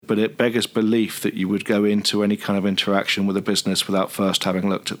but it beggars belief that you would go into any kind of interaction with a business without first having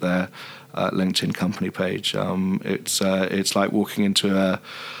looked at their LinkedIn company page. It's like walking into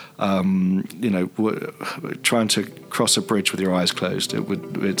trying to cross a bridge with your eyes closed.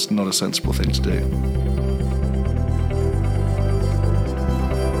 It's not a sensible thing to do.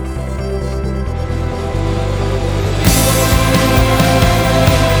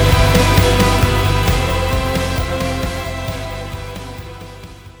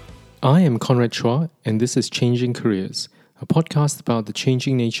 I am Conrad Chua, and this is Changing Careers, a podcast about the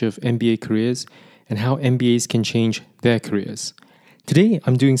changing nature of MBA careers and how MBAs can change their careers. Today,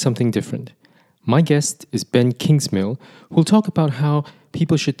 I'm doing something different. My guest is Ben Kingsmill, who will talk about how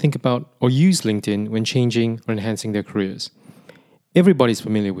people should think about or use LinkedIn when changing or enhancing their careers. Everybody's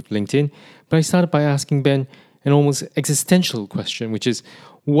familiar with LinkedIn, but I started by asking Ben an almost existential question, which is,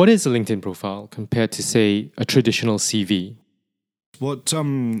 what is a LinkedIn profile compared to, say, a traditional CV? What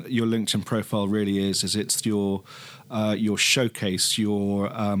your LinkedIn profile really is it's your showcase,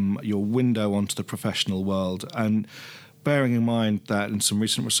 your window onto the professional world. And bearing in mind that in some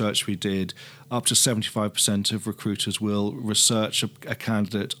recent research we did, up to 75% of recruiters will research a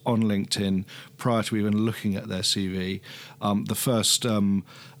candidate on LinkedIn prior to even looking at their CV. The first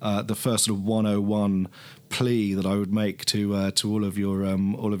sort of 101 plea that I would make to all of your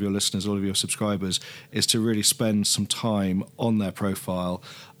listeners, all of your subscribers, is to really spend some time on their profile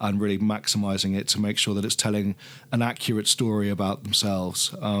and really maximising it to make sure that it's telling an accurate story about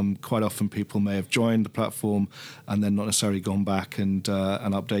themselves. Quite often, people may have joined the platform and then not necessarily gone back and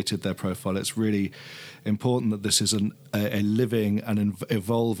updated their profile. It's really important that this is a living and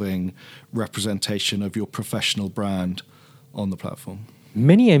evolving representation of your professional brand on the platform.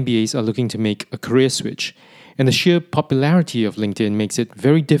 Many MBAs are looking to make a career switch, and the sheer popularity of LinkedIn makes it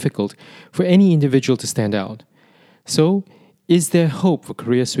very difficult for any individual to stand out. So, is there hope for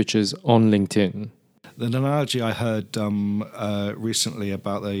career switchers on LinkedIn? An analogy I heard recently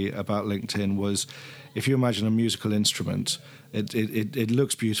about LinkedIn was, if you imagine a musical instrument, it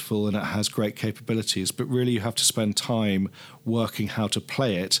looks beautiful and it has great capabilities, but really you have to spend time working how to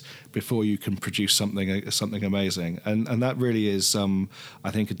play it before you can produce something amazing. And that really is,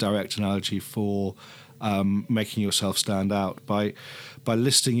 I think, a direct analogy for making yourself stand out by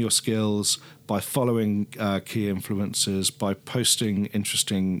listing your skills, by following key influencers, by posting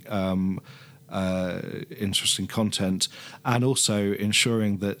interesting content, and also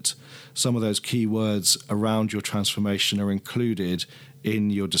ensuring that some of those keywords around your transformation are included in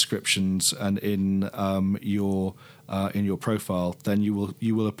your descriptions and in your profile. Then you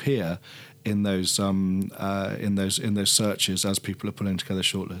will appear in those searches as people are pulling together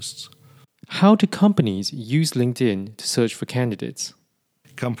shortlists. How do companies use LinkedIn to search for candidates?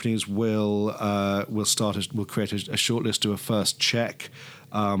 Companies will create a shortlist, do a first check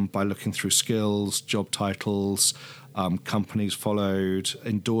by looking through skills, job titles, companies followed,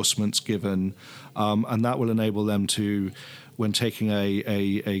 endorsements given, and that will enable them to, when taking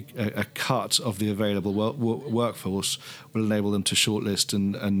a cut of the available workforce, will enable them to shortlist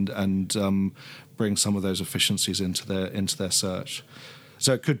and bring some of those efficiencies into their search.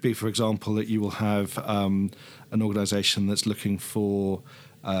 So it could be, for example, that you will have an organisation that's looking for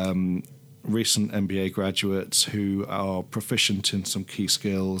recent MBA graduates who are proficient in some key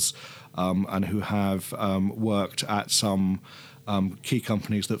skills and who have worked at some key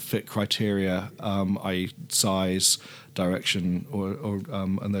companies that fit criteria, i.e., size, direction, or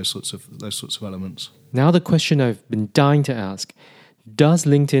and those sorts of elements. Now the question I've been dying to ask: does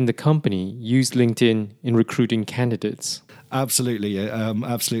LinkedIn, the company, use LinkedIn in recruiting candidates? Absolutely,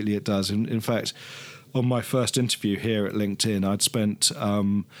 it does. In fact, on my first interview here at LinkedIn, I'd spent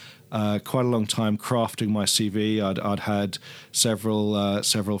quite a long time crafting my CV. I'd had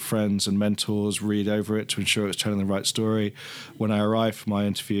several friends and mentors read over it to ensure it was telling the right story. When I arrived for my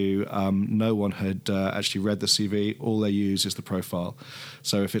interview, no one had actually read the CV. All they use is the profile.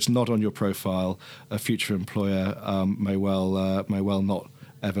 So if it's not on your profile, a future employer may well not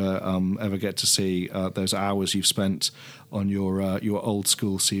ever get to see those hours you've spent on your old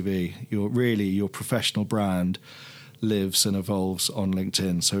school CV. Your professional brand lives and evolves on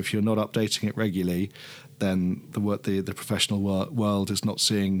LinkedIn. So if you're not updating it regularly, then the professional world is not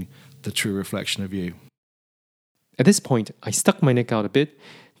seeing the true reflection of you. At this point, I stuck my neck out a bit,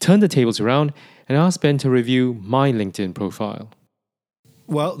 turned the tables around, and asked Ben to review my LinkedIn profile.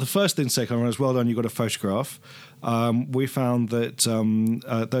 Well, the first thing to say, Conrad, is well done, you got a photograph. We found that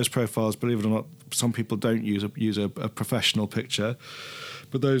those profiles, believe it or not, some people don't use a professional picture,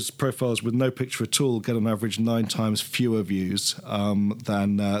 but those profiles with no picture at all get on average 9 times fewer views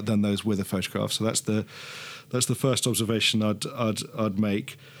than those with a photograph. So that's the first observation I'd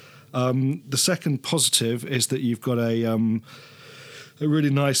make. The second positive is that you've got a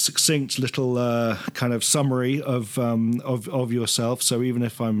really nice, succinct little kind of summary of yourself. So even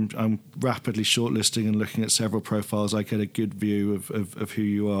if I'm rapidly shortlisting and looking at several profiles, I get a good view of who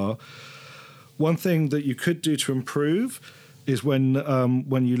you are. One thing that you could do to improve is when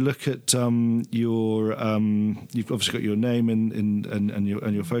you look at your you've obviously got your name and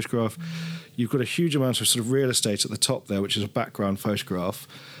your photograph. You've got a huge amount of sort of real estate at the top there, which is a background photograph.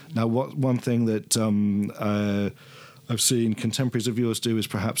 Now, one thing that I've seen contemporaries of yours do is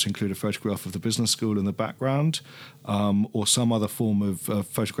perhaps include a photograph of the business school in the background, or some other form of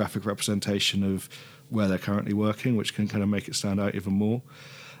photographic representation of where they're currently working, which can kind of make it stand out even more.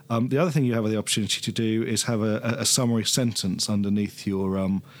 The other thing you have the opportunity to do is have a summary sentence underneath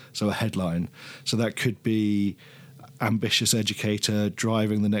your, so a headline. So that could be ambitious educator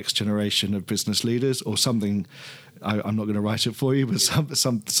driving the next generation of business leaders, or something. I'm not going to write it for you, but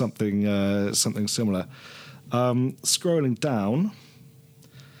something similar. Scrolling down.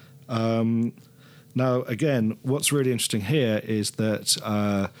 Now, again, what's really interesting here is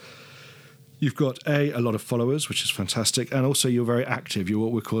that you've got a lot of followers, which is fantastic, and also you're very active. You're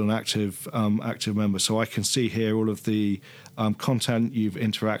what we call an active member. So I can see here all of the content you've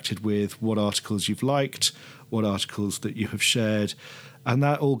interacted with, what articles you've liked, what articles that you have shared, and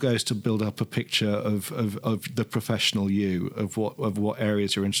that all goes to build up a picture of the professional you, of what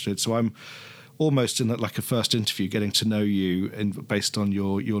areas you're interested in. So I'm almost in like a first interview, getting to know you based on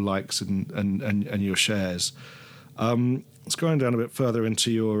your likes and your shares. Scrolling down a bit further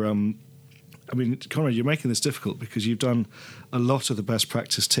into your Conrad, you're making this difficult because you've done a lot of the best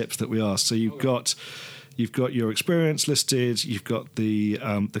practice tips that we asked. So you've got your experience listed, you've got the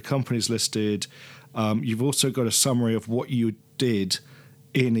companies listed, you've also got a summary of what you did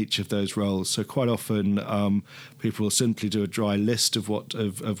in each of those roles. So quite often people will simply do a dry list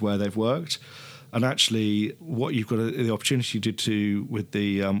of where they've worked. And actually, what you've got the opportunity to do with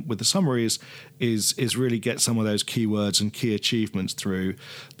the summaries is really get some of those keywords and key achievements through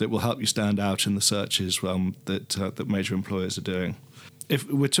that will help you stand out in the searches that major employers are doing. If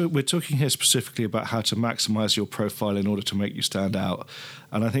we're talking here specifically about how to maximize your profile in order to make you stand out,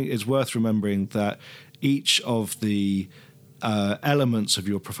 and I think it's worth remembering that each of the elements of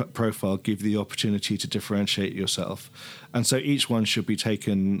your profile give you the opportunity to differentiate yourself. And so each one should be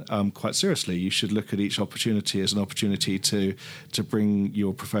taken quite seriously. You should look at each opportunity as an opportunity to bring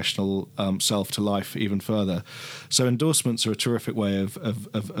your professional self to life even further. So endorsements are a terrific way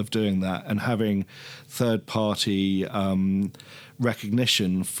of doing that, and having third-party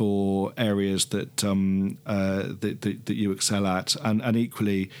recognition for areas that you excel at, and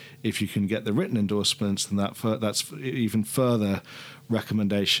equally, if you can get the written endorsements, then that's even further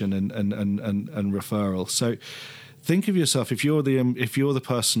recommendation and referral. So think of yourself, if you're the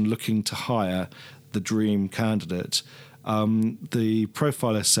person looking to hire the dream candidate, the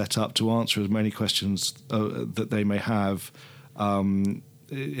profile is set up to answer as many questions that they may have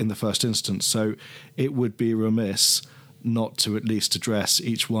in the first instance. So it would be remiss not to at least address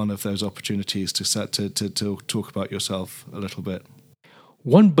each one of those opportunities to talk about yourself a little bit.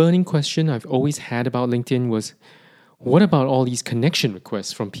 One burning question I've always had about LinkedIn was, what about all these connection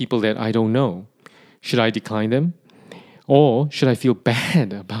requests from people that I don't know? Should I decline them? Or should I feel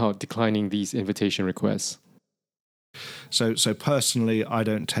bad about declining these invitation requests? So personally, I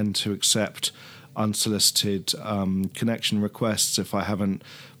don't tend to accept unsolicited connection requests if I haven't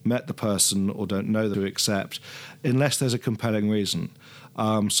met the person or don't know them to accept, unless there's a compelling reason.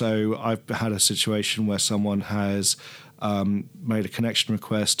 So I've had a situation where someone has made a connection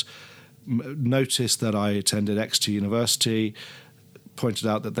request, noticed that I attended Exeter University, pointed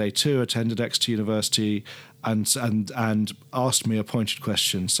out that they too attended Exeter University, and asked me a pointed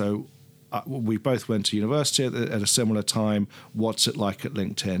question. So we both went to university at a similar time. What's it like at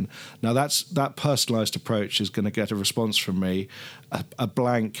LinkedIn? Now that personalised approach is going to get a response from me. A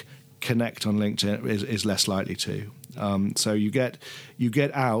blank connect on LinkedIn is less likely to. So you get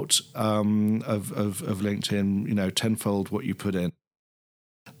out of LinkedIn, tenfold what you put in.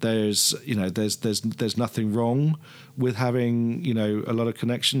 There's nothing wrong with having a lot of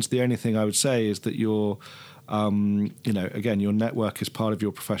connections. The only thing I would say is that your network is part of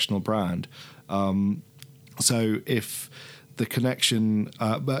your professional brand. So if the connection,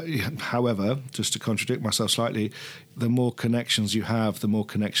 however, just to contradict myself slightly, the more connections you have, the more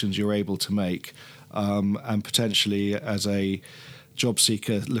connections you're able to make, and potentially as a job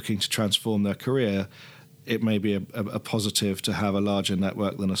seeker looking to transform their career, it may be a positive to have a larger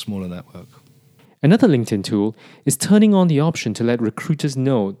network than a smaller network. Another LinkedIn tool is turning on the option to let recruiters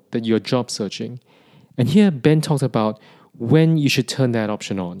know that you're job searching. And here Ben talked about when you should turn that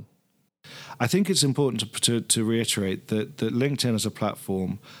option on. I think it's important to reiterate that LinkedIn as a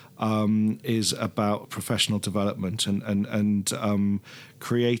platform is about professional development and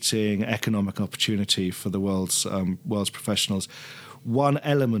creating economic opportunity for the world's professionals. One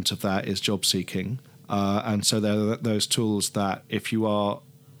element of that is job seeking, and so there are those tools that if you are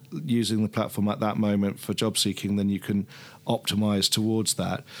using the platform at that moment for job seeking, then you can optimize towards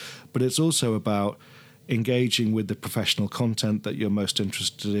that. But it's also about engaging with the professional content that you're most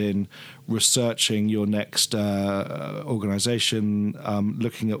interested in, researching your next organization,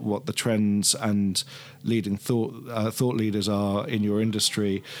 looking at what the trends and leading thought leaders are in your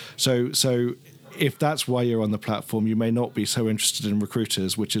industry. So if that's why you're on the platform, you may not be so interested in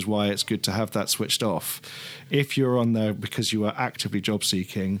recruiters, which is why it's good to have that switched off. If you're on there because you are actively job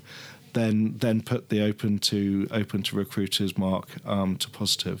seeking, then put the open to recruiters mark to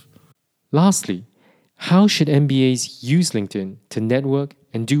positive. Lastly, how should MBAs use LinkedIn to network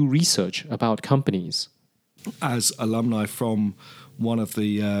and do research about companies? As alumni from one of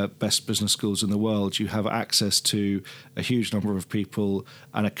the best business schools in the world, you have access to a huge number of people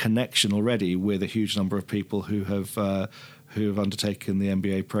and a connection already with a huge number of people who have undertaken the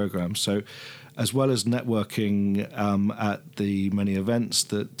MBA program. So, as well as networking at the many events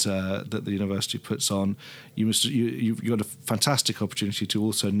that the university puts on, you've got a fantastic opportunity to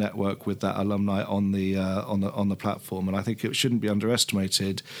also network with that alumni on the platform. And I think it shouldn't be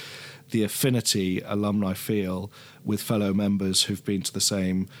underestimated the affinity alumni feel with fellow members who've been to the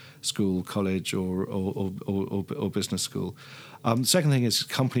same school, college, or business school. The second thing is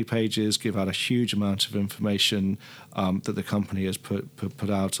company pages give out a huge amount of information that the company has put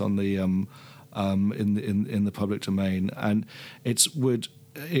out on the in the public domain, and it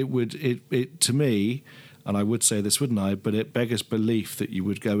to me, and I would say this, wouldn't I? But it beggars belief that you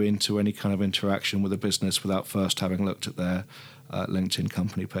would go into any kind of interaction with a business without first having looked at their LinkedIn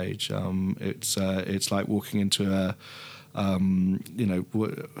company page. It's like walking into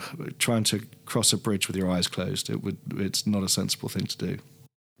trying to cross a bridge with your eyes closed. It's not a sensible thing to do.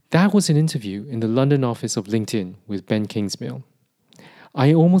 That was an interview in the London office of LinkedIn with Ben Kingsmill.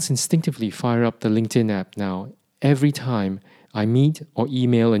 I almost instinctively fire up the LinkedIn app now every time I meet or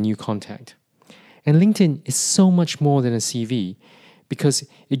email a new contact. And LinkedIn is so much more than a CV because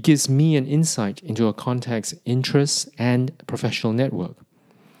it gives me an insight into a contact's interests and professional network.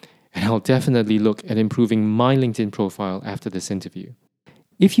 And I'll definitely look at improving my LinkedIn profile after this interview.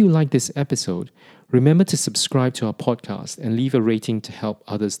 If you like this episode, remember to subscribe to our podcast and leave a rating to help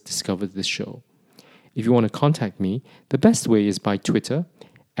others discover this show. If you want to contact me, the best way is by Twitter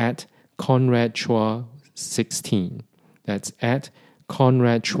at ConradChua16. That's at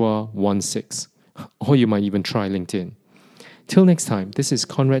ConradChua16. Or you might even try LinkedIn. Till next time, this is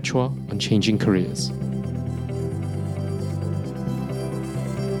Conrad Chua on Changing Careers.